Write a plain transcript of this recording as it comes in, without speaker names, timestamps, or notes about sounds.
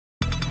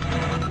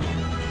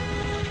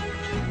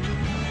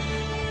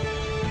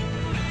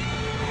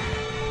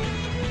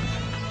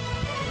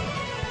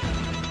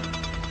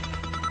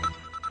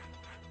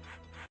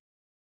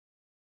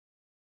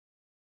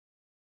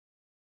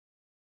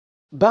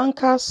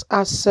Bankers'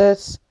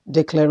 Assets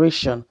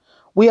Declaration.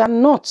 We are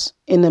not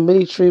in a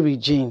military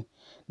regime,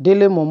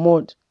 Dele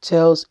Momodu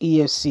tells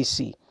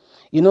EFCC.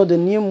 You know, the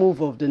new move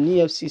of the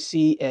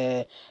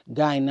EFCC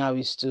guy now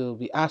is to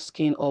be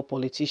asking all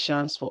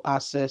politicians for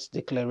assets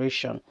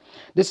declaration.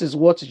 This is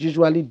what is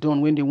usually done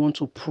when they want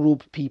to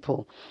probe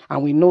people.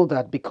 And we know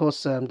that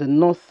because the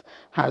North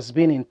has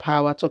been in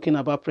power, talking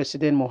about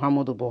President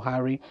Muhammadu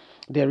Buhari,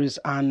 there is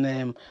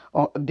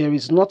there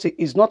is not,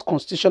 it's not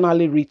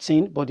constitutionally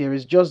written, but there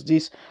is just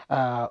this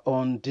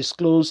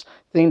undisclosed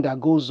thing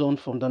that goes on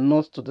from the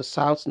North to the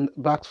South,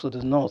 back to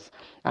the North.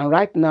 And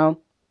right now,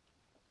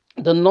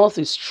 the North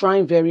is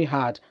trying very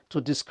hard to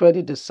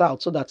discredit the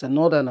South so that a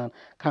Northerner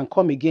can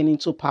come again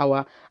into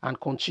power and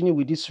continue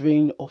with this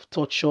reign of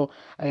torture,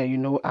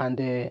 and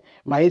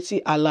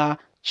Maeti Allah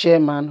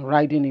chairman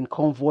riding in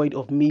convoy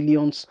of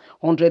millions,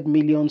 100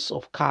 millions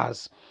of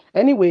cars.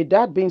 Anyway,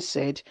 that being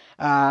said,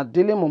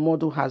 Dele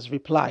Momodu has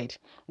replied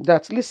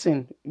that,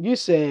 listen,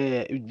 this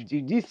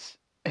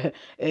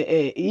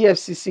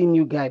EFCC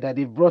new guy that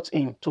they've brought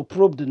in to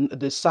probe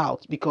the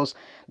South, because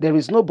there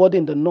is nobody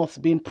in the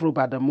North being probed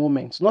at the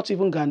moment. Not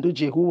even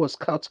Ganduje, who was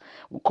caught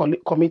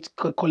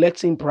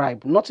collecting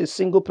bribe. Not a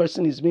single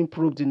person is being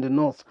probed in the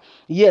North.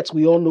 Yet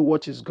we all know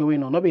what is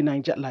going on. Not be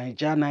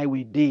Nigeria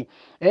we day.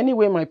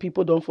 Anyway, my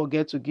people, don't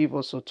forget to give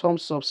us a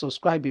thumbs up,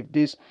 subscribe if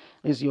this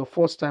is your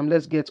first time.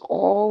 Let's get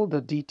all the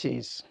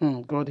details.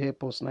 God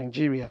help us,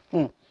 Nigeria.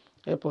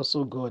 Help us,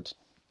 oh God.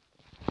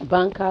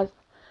 Bankers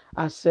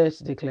Assets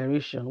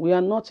Declaration. We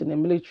are not in a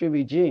military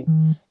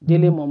regime,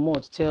 Dele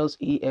Momodu tells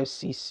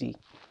EFCC.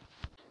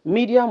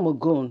 Media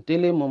mogul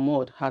Dele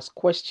Momodu has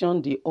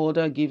questioned the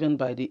order given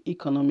by the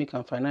Economic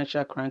and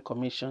Financial Crime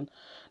Commission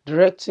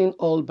directing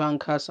all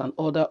bankers and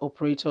other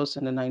operators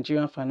in the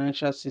Nigerian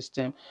financial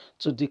system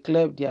to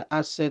declare their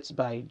assets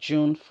by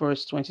June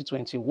 1st,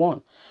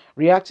 2021.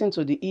 Reacting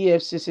to the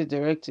EFCC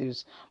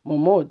directives,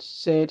 Momodu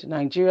said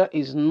Nigeria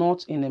is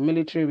not in a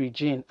military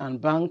regime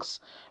and banks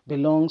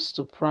belongs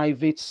to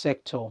private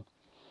sector.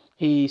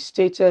 He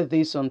stated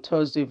this on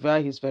Thursday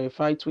via his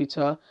verified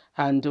Twitter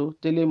handle,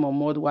 Dele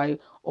Momodu, while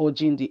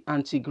urging the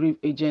anti-grief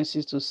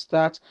agencies to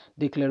start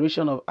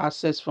declaration of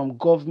assets from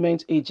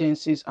government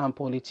agencies and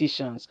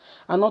politicians,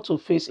 and not to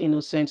face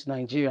innocent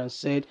Nigerians.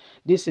 Said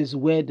this is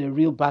where the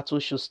real battle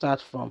should start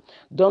from.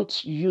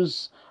 Don't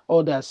use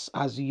others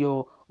as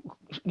your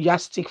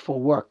yardstick for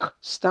work.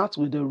 Start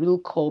with the real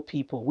core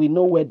people. We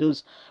know where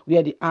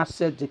the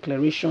asset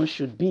declaration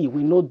should be.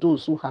 We know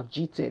those who have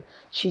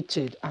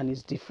cheated and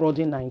is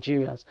defrauding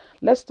Nigerians.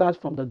 Let's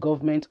start from the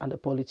government and the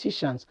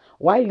politicians.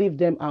 Why leave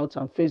them out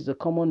and face the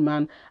common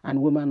man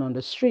and woman on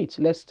the street?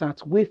 Let's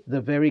start with the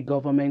very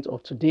government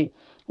of today,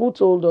 who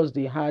told us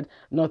they had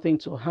nothing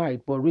to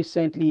hide, but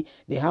recently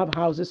they have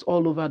houses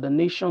all over the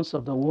nations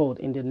of the world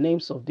in the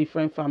names of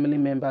different family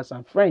members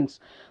and friends.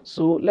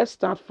 So let's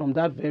start from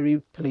that very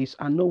place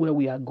and know where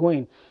we are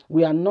going.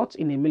 We are not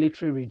in a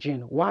military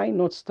regime. Why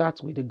not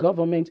start with the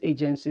government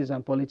agencies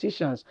and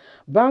politicians?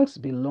 Banks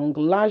belong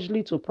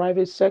largely to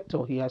private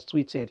sector, he has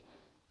tweeted.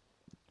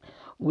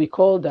 We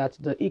call that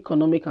the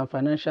Economic and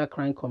Financial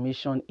Crime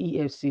Commission,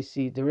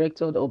 EFCC,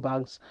 directed all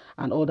banks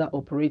and other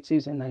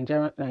operatives in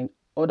Nigeria,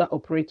 other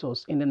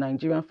operators in the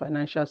Nigerian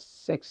financial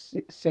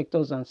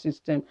sectors and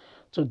system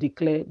to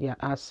declare their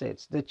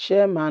assets. The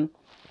chairman,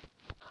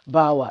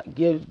 Bawa,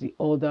 gave the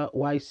order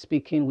while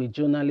speaking with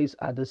journalists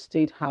at the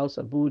State House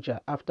Abuja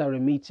after a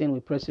meeting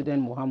with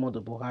President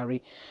Muhammadu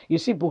Buhari. You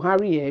see,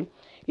 Buhari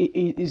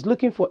is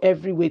looking for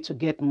every way to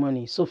get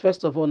money. So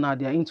first of all, now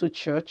they are into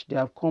church. They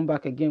have come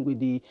back again with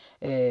the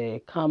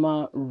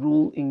Karma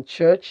rule in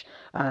church.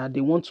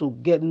 They want to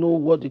know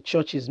what the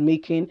church is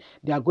making.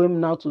 They are going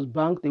now to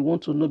bank. They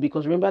want to know,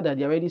 because remember that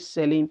they're already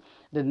selling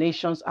the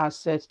nation's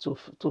assets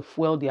to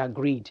fuel their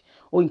greed.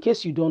 Or in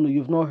case you don't know,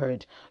 you've not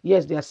heard,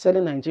 yes, they are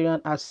selling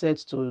Nigerian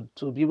assets to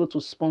be able to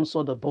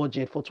sponsor the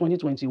budget for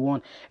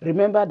 2021.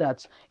 Remember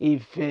that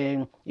if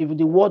the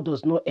war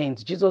does not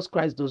end, Jesus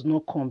Christ does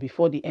not come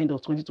before the end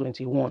of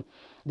 2021,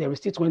 there is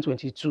still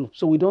 2022.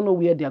 So we don't know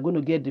where they are going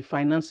to get the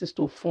finances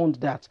to fund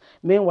that.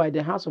 Meanwhile,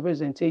 the House of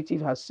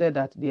Representatives has said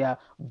that they are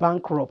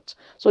bankrupt.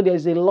 So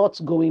there's a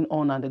lot going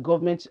on, and the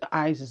government's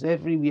eyes is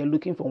everywhere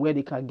looking for where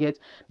they can get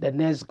the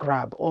next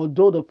grab.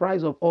 Although the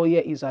price of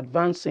oil is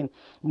advancing,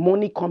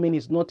 money coming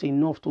is not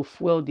enough to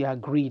fuel their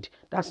greed.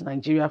 That's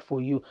Nigeria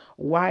for you.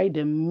 Why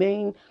the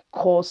main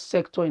core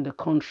sector in the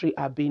country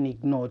are being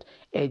ignored?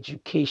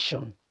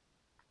 Education,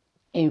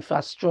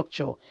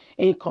 infrastructure,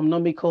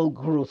 economical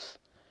growth,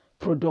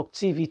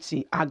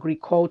 productivity,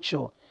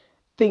 agriculture,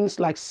 things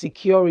like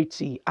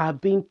security are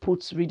being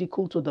put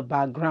ridicule to the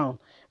background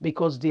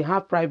because they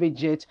have private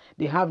jets,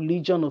 they have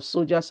legion of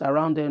soldiers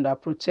around them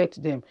that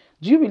protect them.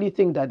 Do you really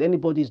think that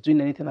anybody is doing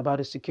anything about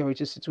the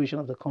security situation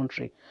of the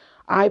country?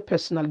 I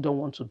personally don't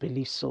want to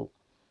believe so.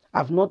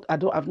 I've not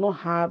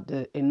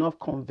had enough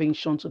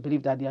conviction to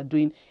believe that they are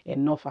doing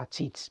enough at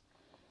it.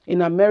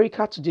 In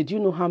America today, do you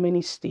know how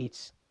many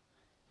states?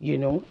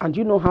 And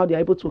you know how they're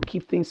able to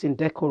keep things in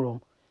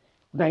decorum.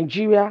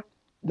 Nigeria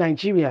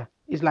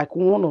is like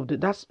one of the,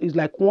 that's is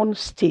like one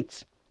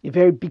state, a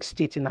very big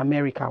state in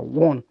America,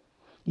 one.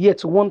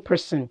 Yet one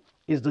person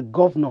is the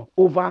governor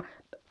over,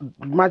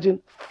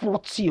 imagine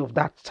 40 of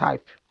that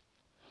type.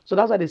 So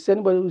that's why they say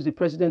anybody who's the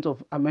president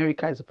of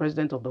America is the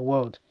president of the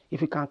world.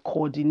 If you can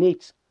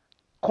coordinate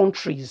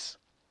countries,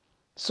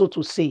 so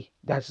to say,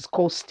 that is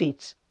called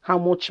states, how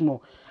much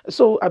more?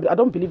 So I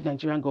don't believe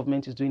Nigerian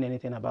government is doing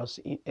anything about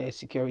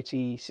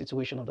security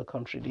situation of the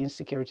country, the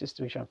insecurity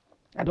situation.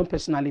 I don't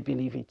personally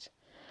believe it.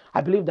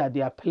 I believe that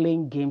they are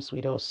playing games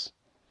with us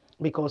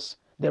because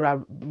there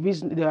are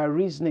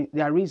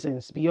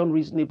reasons beyond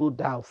reasonable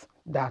doubt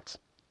that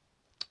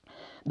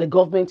the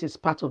government is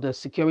part of the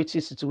security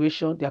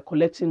situation. They are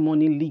collecting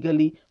money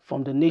legally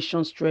from the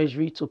nation's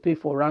treasury to pay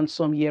for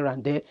ransom here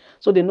and there.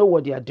 So they know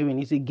what they are doing.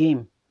 It's a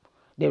game.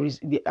 There are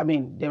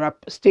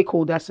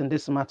stakeholders in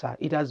this matter.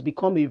 It has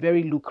become a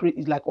very lucrative,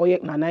 it's like oil,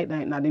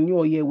 the new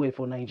oil way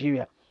for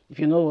Nigeria. If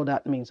you know what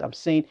that means, I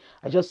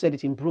just said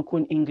it in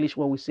broken English,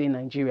 what we say in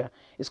Nigeria.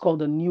 It's called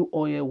the new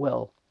oil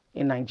well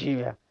in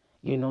Nigeria,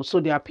 So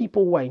there are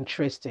people who are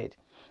interested.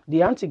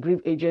 The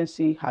anti-grift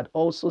agency had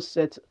also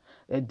set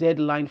a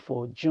deadline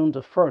for June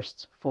the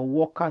 1st for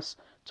workers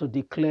to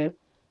declare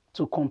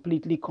to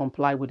completely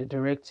comply with the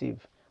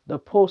directive. The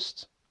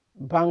post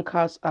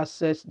bankers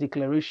access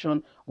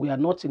declaration, we are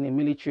not in a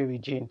military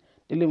regime.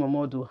 Dele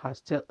Momodu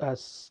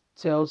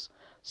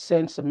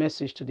sends a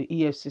message to the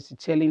EFCC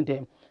telling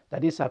them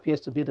that this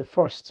appears to be the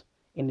first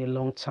in a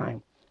long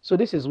time. So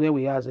this is where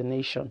we are as a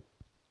nation.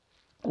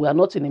 We are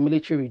not in a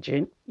military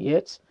regime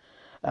yet.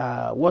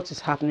 What is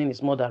happening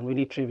is more than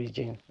military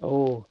regime.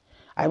 Oh,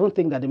 I don't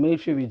think that the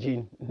military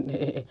regime,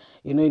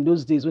 in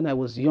those days when I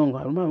was young,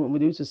 I remember when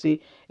they used to say,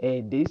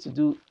 they used to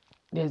do,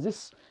 there's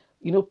this,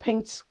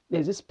 paint,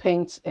 there's this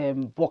paint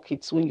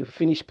buckets when you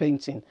finish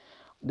painting,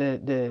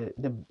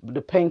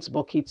 the paint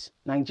buckets.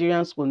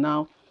 Nigerians will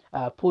now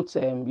put,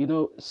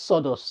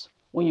 sawdust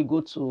when you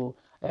go to,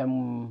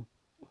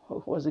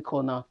 what's it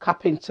called now?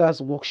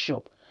 Carpenter's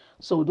workshop.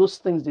 So those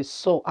things they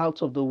saw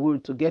out of the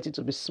wood to get it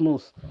to be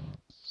smooth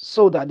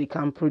so that they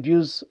can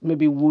produce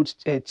maybe wood,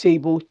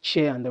 table,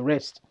 chair, and the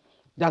rest.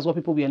 That's what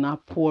people were now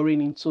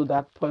pouring into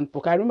that point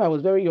book. I remember I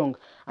was very young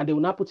and they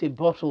would now put a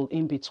bottle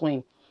in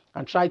between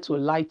and try to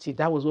light it.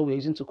 That was what we were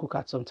using to cook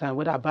at some time,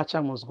 whether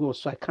abacha must go.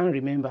 So I can't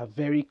remember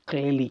very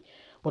clearly.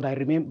 But I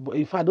remember,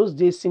 in fact, those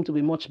days seem to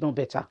be much more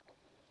better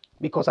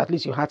because at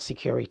least you had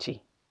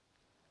security.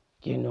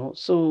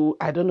 So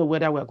I don't know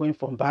whether we're going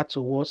from bad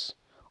to worse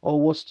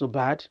or worse to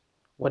bad.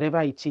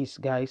 Whatever it is,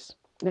 guys,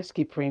 let's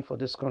keep praying for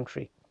this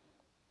country.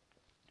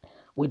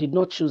 We did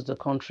not choose the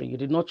country. You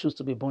did not choose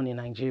to be born in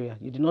Nigeria.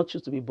 You did not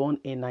choose to be born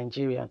a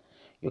Nigerian.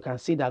 You can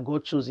see that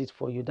God chose it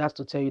for you. That's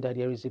to tell you that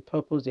there is a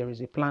purpose, there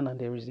is a plan, and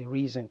there is a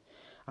reason.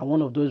 And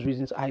one of those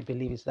reasons I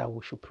believe is that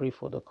we should pray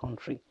for the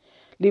country.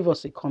 Leave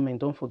us a comment.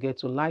 Don't forget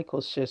to like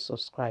us, share,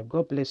 subscribe.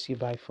 God bless you.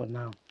 Bye for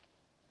now.